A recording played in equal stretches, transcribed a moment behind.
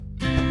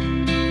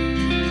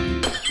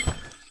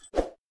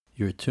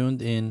You're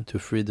tuned in to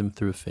Freedom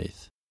Through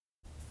Faith.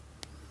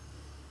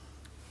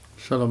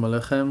 Shalom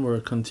Aleichem.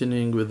 We're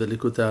continuing with the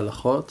Likutei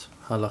Halachot.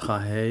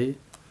 Halacha Hey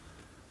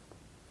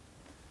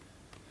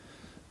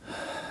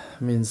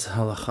means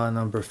halacha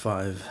number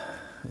 5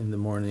 in the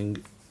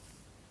morning,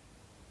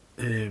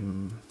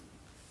 in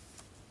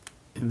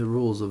the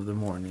rules of the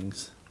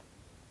mornings.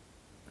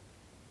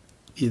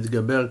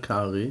 Idgaber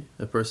Kari,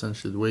 a person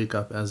should wake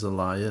up as a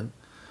lion.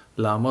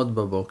 La'amod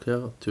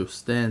baboker, to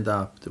stand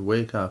up, to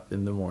wake up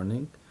in the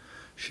morning.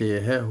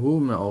 Sheyeheh hu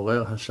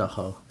me'orer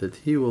hashachar, that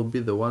he will be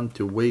the one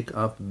to wake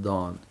up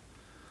dawn.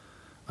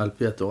 Al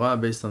pi Torah,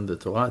 based on the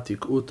Torah,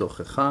 tik'u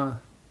tochecha,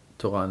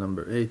 Torah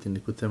number 8 in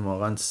Likutei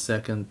Moharan,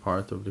 second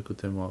part of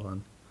Likutei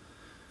Moharan.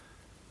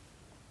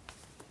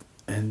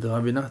 And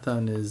Rabbi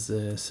Natan is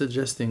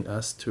suggesting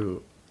us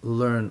to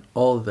learn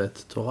all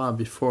that Torah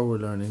before we're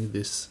learning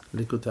this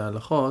Likutei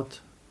Halachot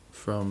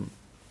from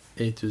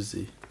A to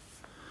Z.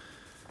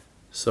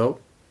 So,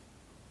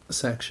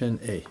 section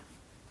A.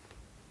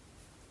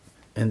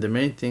 And the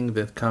main thing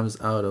that comes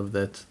out of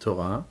that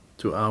Torah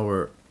to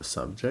our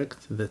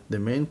subject, that the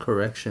main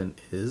correction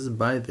is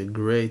by the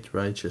great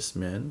righteous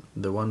man,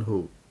 the one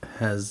who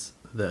has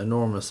the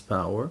enormous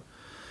power,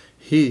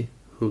 he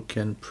who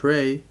can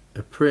pray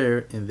a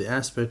prayer in the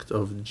aspect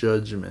of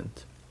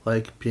judgment,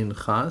 like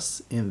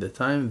Pinchas in the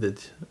time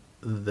that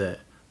the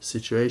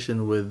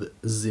situation with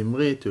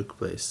Zimri took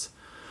place.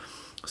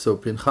 So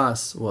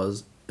Pinchas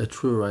was a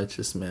true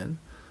righteous man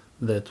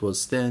that was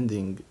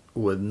standing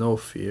with no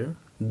fear,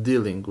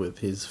 dealing with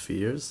his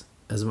fears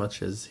as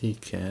much as he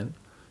can,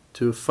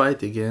 to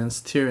fight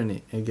against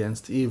tyranny,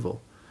 against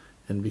evil.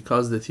 And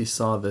because that he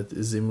saw that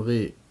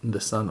Zimri, the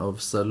son of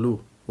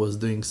Salu, was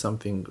doing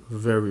something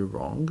very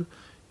wrong,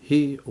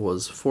 he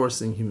was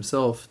forcing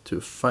himself to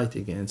fight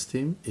against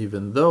him,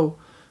 even though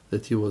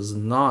that he was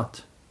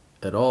not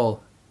at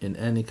all in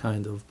any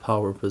kind of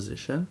power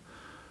position.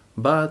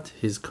 But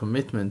his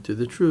commitment to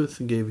the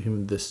truth gave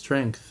him the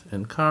strength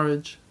and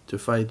courage to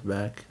fight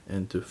back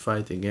and to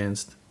fight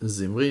against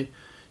Zimri,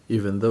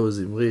 even though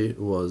Zimri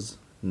was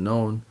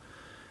known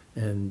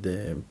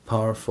and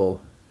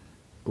powerful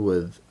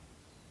with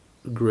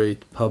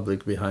great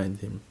public behind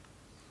him.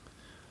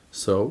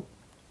 So,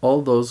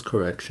 all those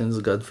corrections,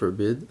 God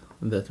forbid,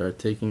 that are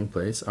taking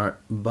place are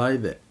by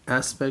the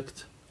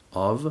aspect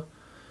of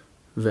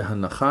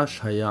Vehanachash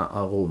haya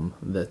arum,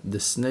 that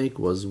the snake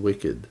was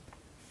wicked.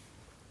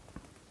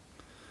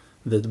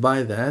 That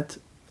by that,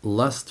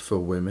 lust for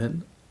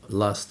women,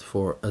 lust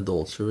for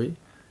adultery,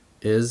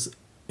 is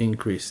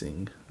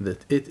increasing.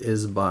 That it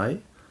is by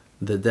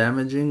the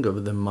damaging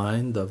of the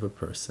mind of a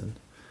person.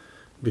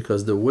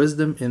 Because the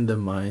wisdom in the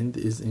mind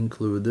is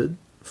included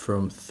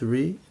from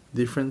 3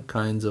 different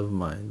kinds of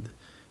mind.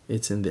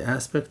 It's in the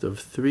aspect of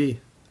 3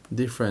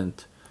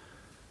 different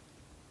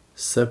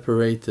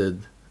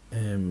separated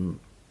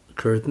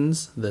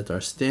curtains that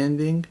are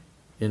standing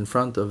in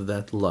front of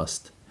that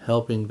lust,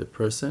 helping the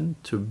person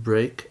to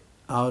break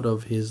out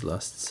of his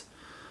lusts.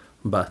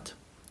 But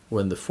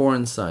when the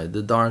foreign side,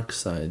 the dark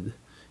side,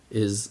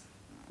 is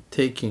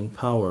taking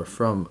power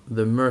from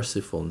the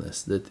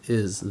mercifulness that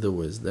is the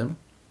wisdom,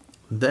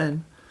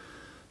 then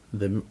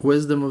the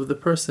wisdom of the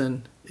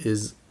person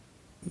is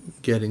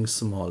getting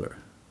smaller,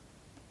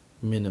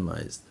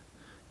 minimized.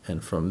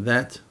 And from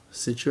that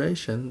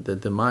situation,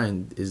 that the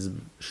mind is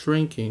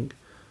shrinking,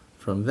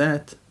 from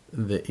that,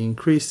 the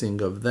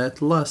increasing of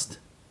that lust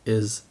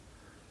is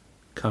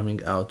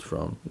coming out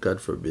from,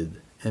 God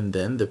forbid. And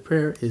then the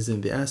prayer is in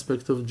the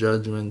aspect of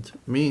judgment,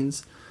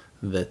 means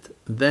that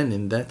then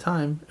in that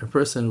time a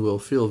person will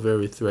feel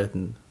very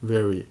threatened,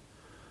 very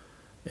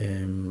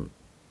in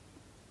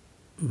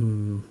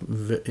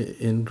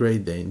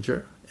great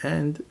danger,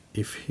 and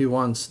if he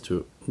wants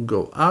to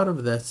go out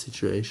of that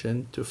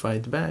situation, to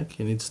fight back,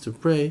 he needs to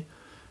pray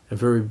a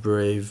very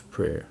brave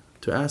prayer,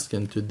 to ask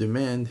him to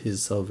demand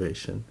his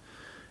salvation.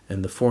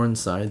 And the foreign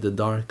side, the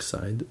dark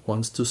side,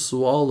 wants to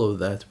swallow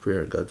that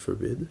prayer, God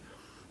forbid.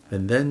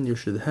 And then you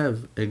should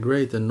have a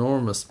great,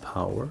 enormous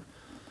power,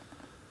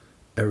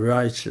 a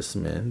righteous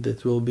man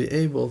that will be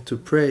able to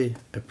pray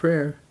a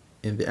prayer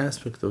in the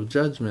aspect of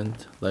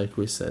judgment, like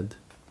we said.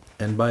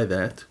 And by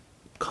that,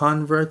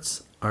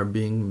 converts are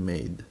being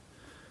made.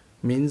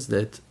 Means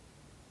that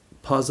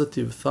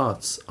positive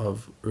thoughts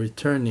of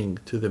returning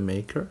to the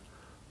Maker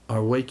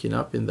are waking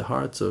up in the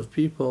hearts of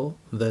people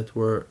that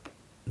were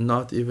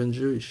not even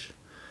Jewish.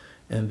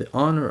 And the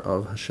honor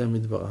of Hashem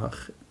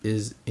Yitbarach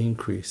is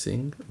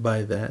increasing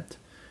by that,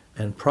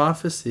 and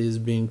prophecy is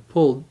being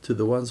pulled to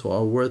the ones who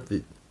are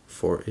worthy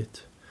for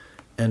it.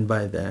 And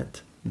by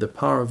that, the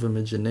power of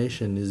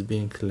imagination is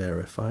being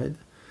clarified,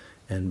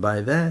 and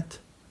by that,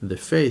 the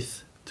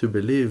faith to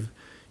believe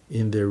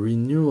in the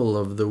renewal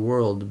of the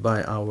world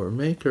by our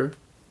Maker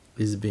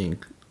is being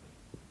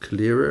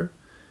clearer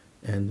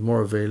and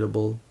more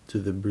available to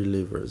the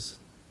believers.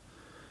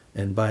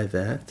 And by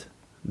that,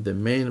 the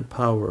main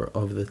power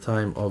of the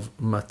time of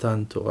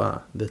Matan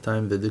Torah, the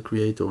time that the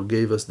Creator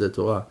gave us the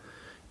Torah,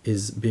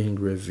 is being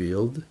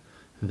revealed,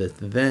 that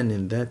then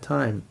in that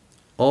time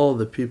all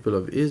the people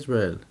of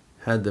Israel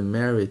had the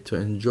merit to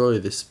enjoy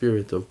the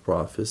spirit of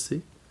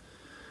prophecy,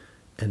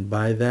 and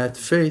by that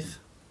faith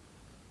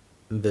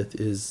that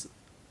is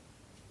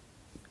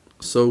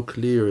so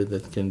clear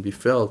that can be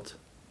felt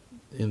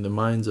in the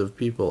minds of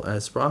people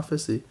as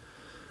prophecy,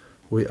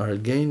 we are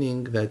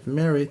gaining that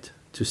merit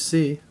to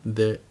see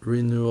the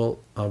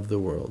renewal of the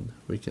world.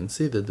 We can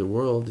see that the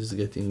world is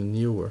getting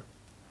newer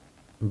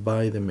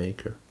by the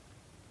Maker.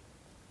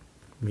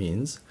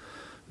 Means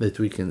that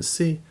we can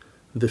see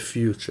the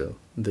future,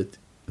 that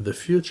the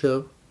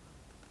future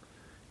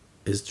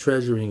is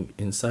treasuring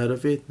inside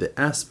of it the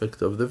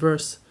aspect of the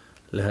verse,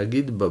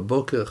 להגיד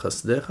בבוקר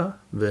חסדך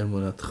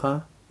ואמונתך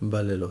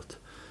בלילות.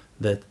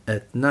 That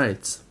at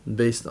nights,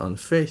 based on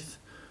faith,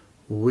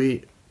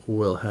 we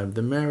will have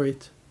the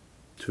merit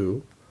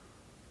to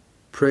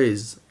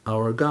praise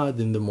our God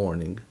in the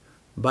morning.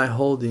 By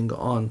holding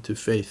on to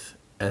faith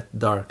at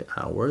dark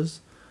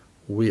hours,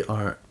 we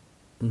are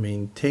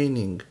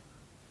maintaining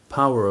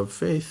power of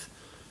faith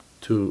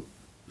to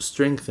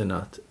strengthen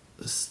us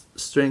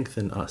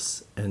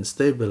and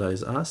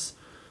stabilize us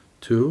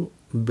to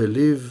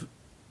believe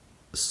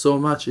so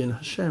much in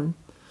Hashem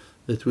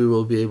that we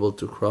will be able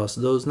to cross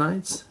those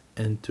nights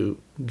and to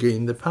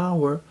gain the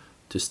power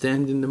to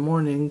stand in the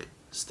morning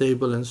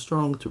stable and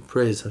strong to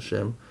praise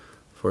Hashem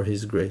for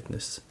His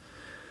greatness.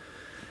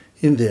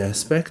 In the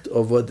aspect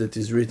of what that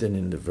is written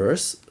in the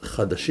verse,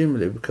 Chadashim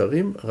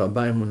lebkarim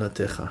rabba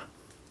emunatecha.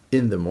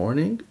 In the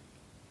morning,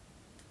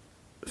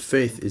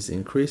 faith is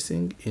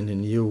increasing in a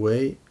new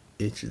way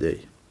each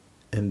day.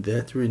 And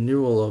that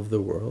renewal of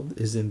the world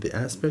is in the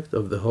aspect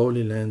of the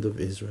Holy Land of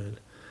Israel,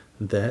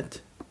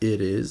 that it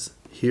is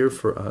here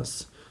for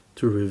us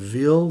to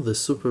reveal the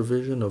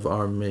supervision of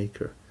our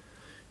Maker.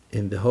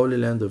 In the Holy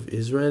Land of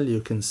Israel,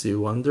 you can see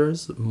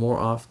wonders more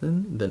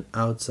often than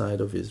outside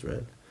of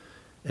Israel.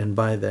 And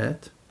by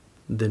that,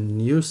 the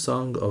new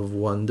song of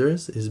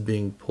wonders is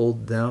being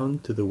pulled down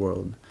to the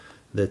world,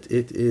 that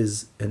it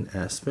is an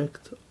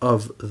aspect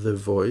of the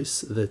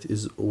voice that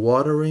is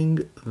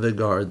watering the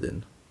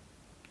garden.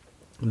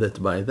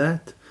 That by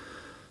that,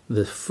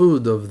 the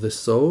food of the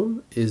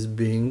soul is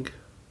being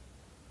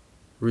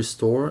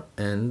restored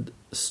and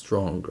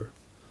stronger.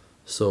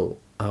 So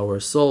our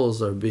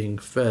souls are being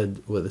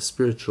fed with a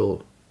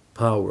spiritual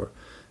power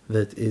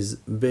that is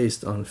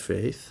based on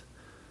faith,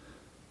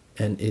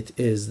 and it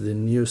is the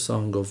new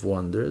song of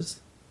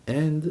wonders,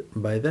 and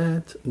by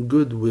that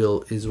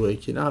goodwill is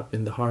waking up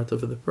in the heart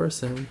of the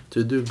person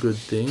to do good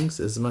things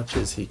as much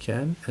as he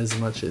can, as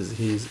much as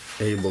he is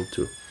able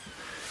to.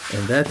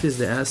 And that is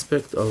the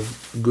aspect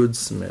of good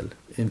smell,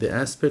 in the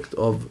aspect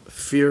of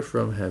fear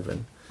from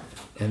heaven.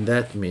 And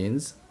that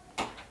means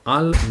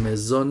al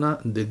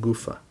mezona de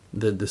gufa,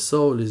 that the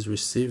soul is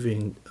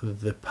receiving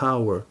the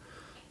power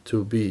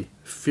to be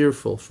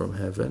fearful from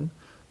heaven,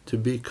 to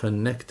be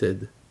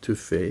connected to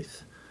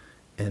faith,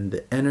 and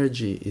the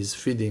energy is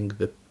feeding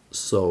the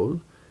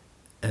soul,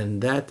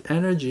 and that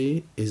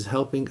energy is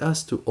helping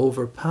us to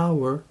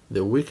overpower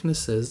the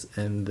weaknesses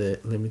and the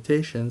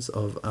limitations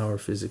of our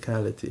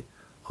physicality,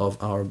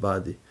 of our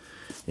body.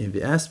 In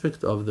the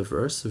aspect of the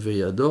verse,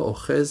 Veyado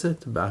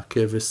ochezet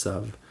ba'akev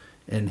Esav,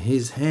 and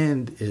his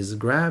hand is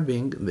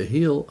grabbing the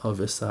heel of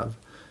Esav,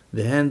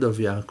 the hand of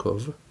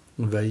Yaakov,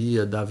 Vayi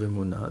yadav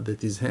emunah,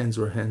 that his hands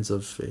were hands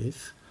of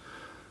faith,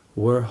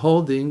 were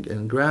holding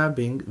and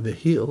grabbing the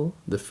heel,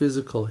 the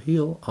physical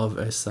heel of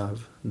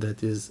Esav,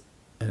 that is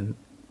an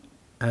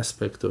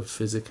aspect of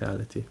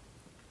physicality.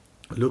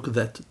 Look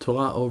that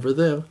Torah over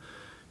there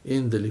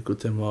in the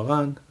Likutei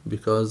Moharan,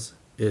 because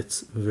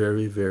it's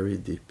very, very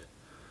deep.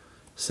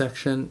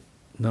 Section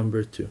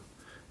number 2.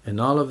 And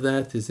all of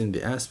that is in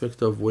the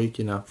aspect of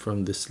waking up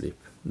from the sleep.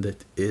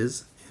 That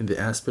is in the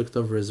aspect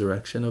of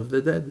resurrection of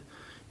the dead,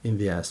 in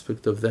the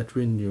aspect of that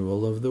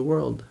renewal of the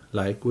world,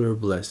 like we're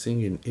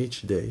blessing in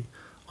each day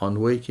on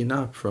waking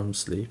up from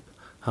sleep.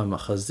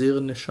 Hamachazir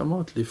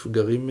neshamot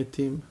lifgarim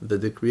metim,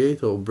 that the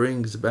Creator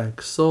brings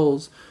back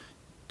souls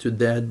to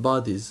dead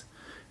bodies,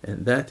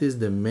 and that is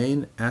the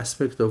main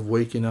aspect of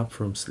waking up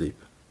from sleep,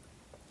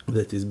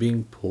 that is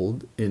being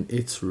pulled in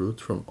its root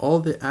from all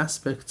the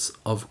aspects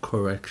of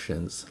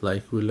corrections,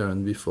 like we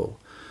learned before,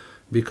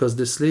 because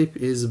the sleep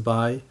is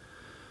by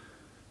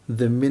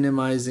the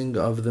minimizing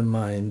of the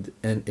mind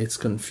and its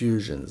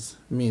confusions,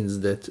 means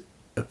that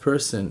a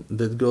person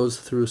that goes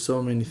through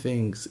so many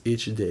things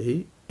each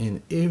day,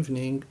 in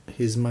evening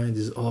his mind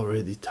is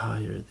already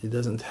tired. He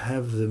doesn't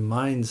have the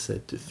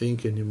mindset to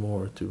think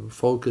anymore, to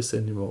focus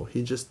anymore.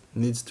 He just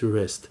needs to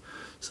rest.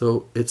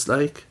 So it's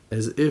like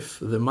as if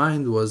the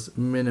mind was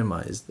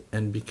minimized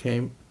and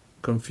became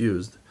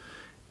confused.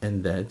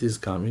 And that is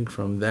coming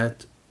from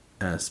that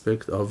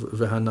aspect of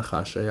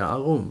V'hanachash haya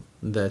arum,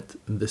 that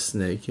the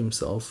snake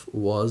himself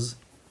was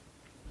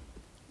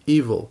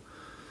evil.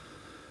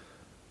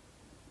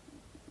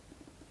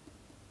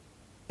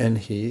 And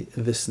he,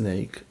 the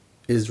snake,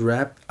 is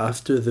wrapped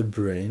after the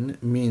brain,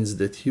 means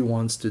that he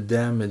wants to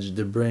damage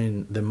the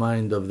brain, the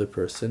mind of the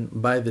person,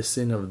 by the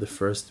sin of the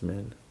first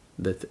man.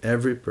 that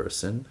every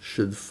person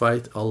should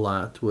fight a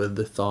lot with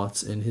the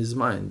thoughts in his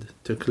mind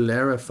to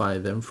clarify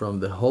them from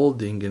the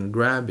holding and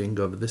grabbing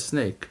of the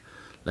snake,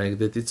 like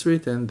that it's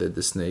written that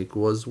the snake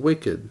was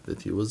wicked,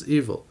 that he was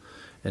evil.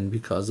 And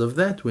because of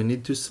that we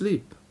need to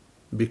sleep,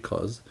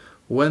 because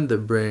when the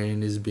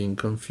brain is being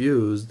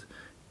confused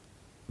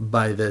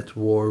by that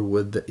war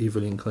with the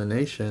evil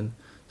inclination,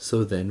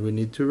 so then we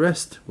need to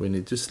rest, we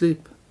need to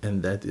sleep,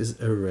 and that is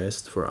a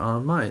rest for our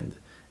mind.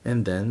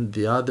 And then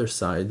the other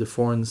side, the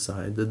foreign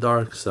side, the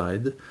dark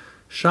side,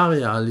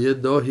 Sharia al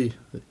yadohi,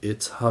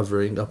 it's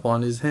hovering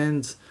upon his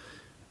hands.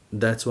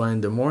 That's why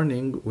in the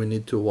morning we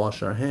need to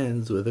wash our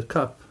hands with a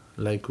cup,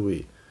 like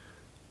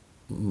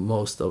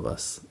most of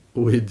us,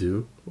 we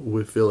do.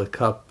 We fill a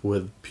cup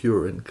with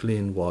pure and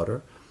clean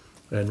water,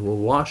 and we're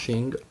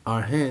washing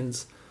our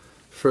hands.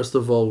 First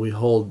of all, we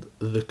hold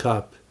the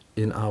cup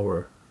in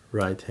our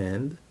right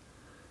hand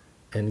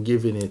and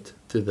giving it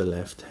to the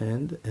left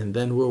hand, and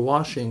then we're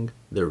washing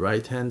the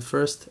right hand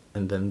first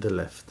and then the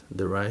left,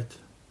 the right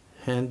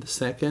hand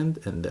second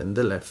and then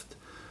the left,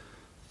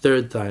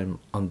 third time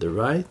on the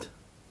right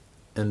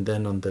and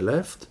then on the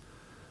left.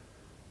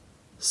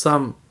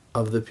 Some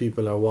of the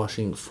people are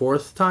washing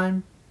fourth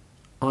time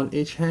on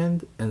each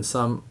hand, and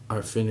some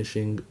are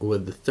finishing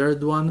with the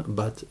third one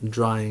but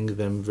drying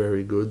them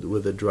very good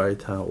with a dry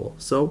towel.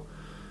 So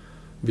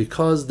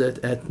because that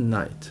at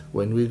night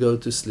when we go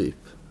to sleep,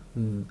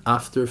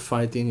 after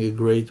fighting a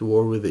great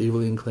war with the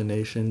evil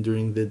inclination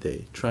during the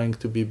day, trying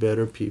to be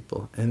better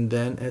people, and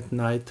then at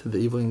night the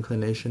evil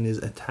inclination is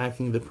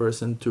attacking the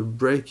person to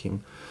break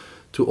him,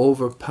 to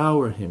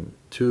overpower him,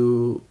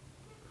 to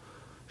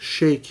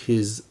shake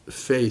his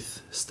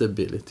faith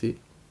stability,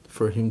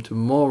 for him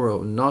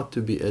tomorrow not to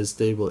be as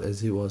stable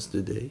as he was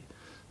today.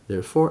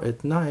 Therefore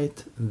at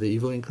night the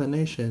evil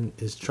inclination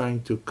is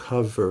trying to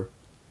cover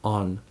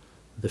on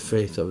the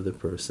faith of the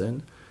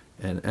person.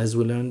 And as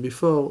we learned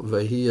before,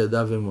 Vahi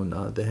Yadav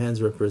Emunah, the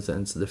hands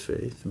represents the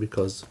faith,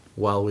 because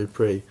while we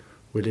pray,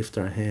 we lift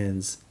our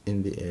hands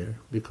in the air,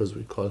 because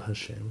we call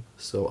Hashem.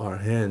 So our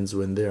hands,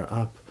 when they're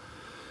up,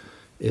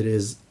 it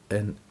is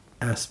an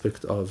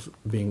aspect of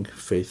being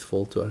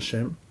faithful to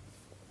Hashem.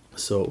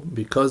 So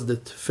because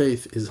that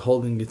faith is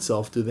holding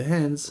itself to the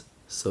hands,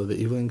 so the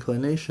evil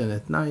inclination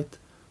at night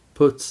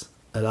puts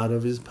a lot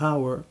of his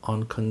power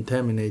on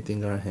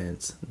contaminating our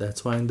hands.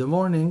 That's why in the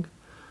morning,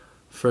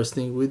 first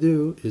thing we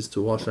do is to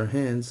wash our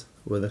hands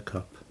with a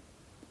cup.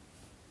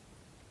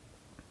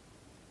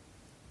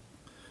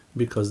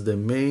 Because the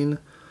main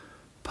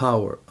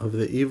power of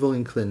the evil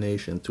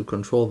inclination to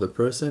control the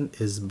person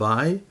is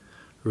by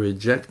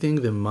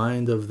rejecting the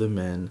mind of the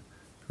man,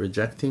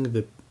 rejecting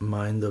the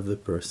mind of the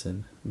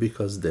person,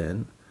 because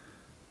then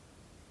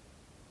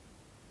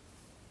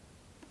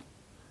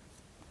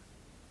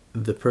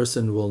the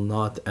person will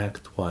not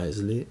act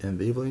wisely and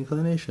the evil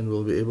inclination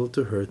will be able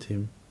to hurt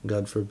him,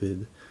 God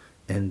forbid.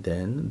 And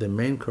then the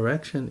main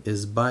correction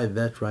is by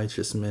that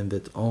righteous man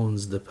that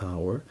owns the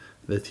power,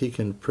 that he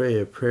can pray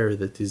a prayer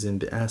that is in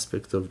the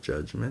aspect of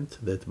judgment,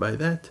 that by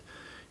that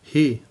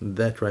he,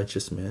 that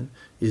righteous man,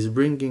 is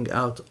bringing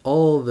out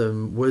all the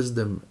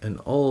wisdom and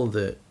all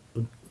the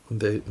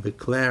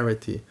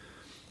clarity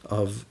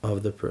of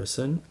the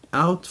person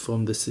out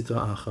from the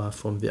sitra achra,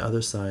 from the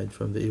other side,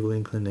 from the evil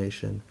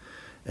inclination,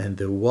 and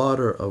the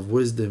water of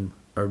wisdom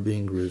are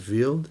being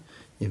revealed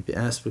in the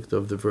aspect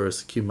of the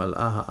verse, Ki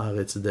mal'ah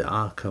ha'aretz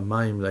de'ah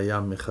kamayim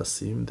layam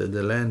mechasim, that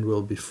the land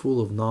will be full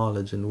of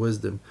knowledge and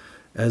wisdom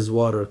as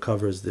water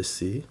covers the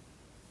sea.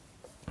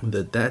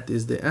 That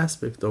is the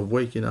aspect of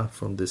waking up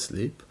from the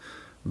sleep.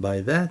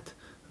 By that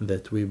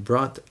we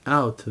brought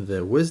out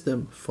the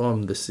wisdom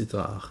from the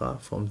sitra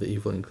achra, from the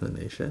evil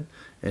inclination,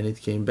 and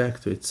it came back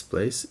to its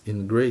place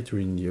in great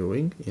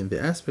renewing in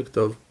the aspect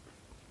of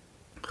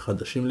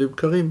Chadashim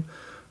libkarim,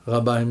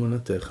 Rabba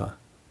emunatecha.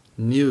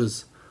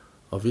 News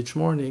of each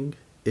morning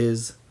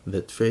is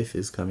that faith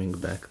is coming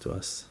back to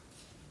us.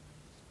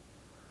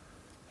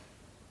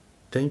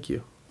 Thank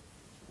you.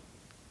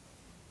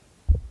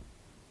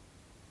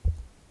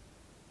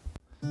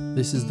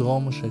 This is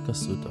Dror Moshe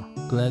Kasuto.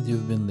 Glad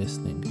you've been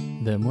listening.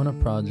 The Emunah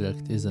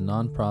Project is a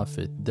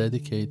non-profit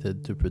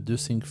dedicated to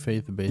producing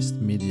faith-based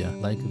media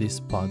like this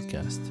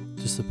podcast.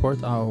 To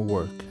support our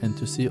work and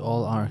to see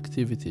all our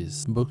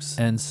activities, books,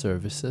 and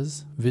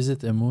services, visit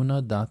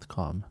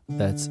emunah.com.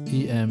 That's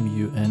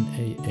EMUNAH.com.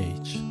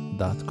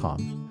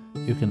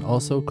 You can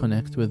also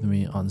connect with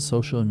me on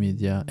social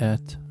media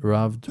at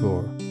Rav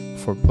Dror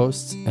for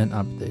posts and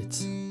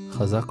updates.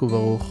 Chazak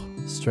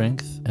u'Baruch,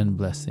 strength and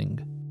blessing.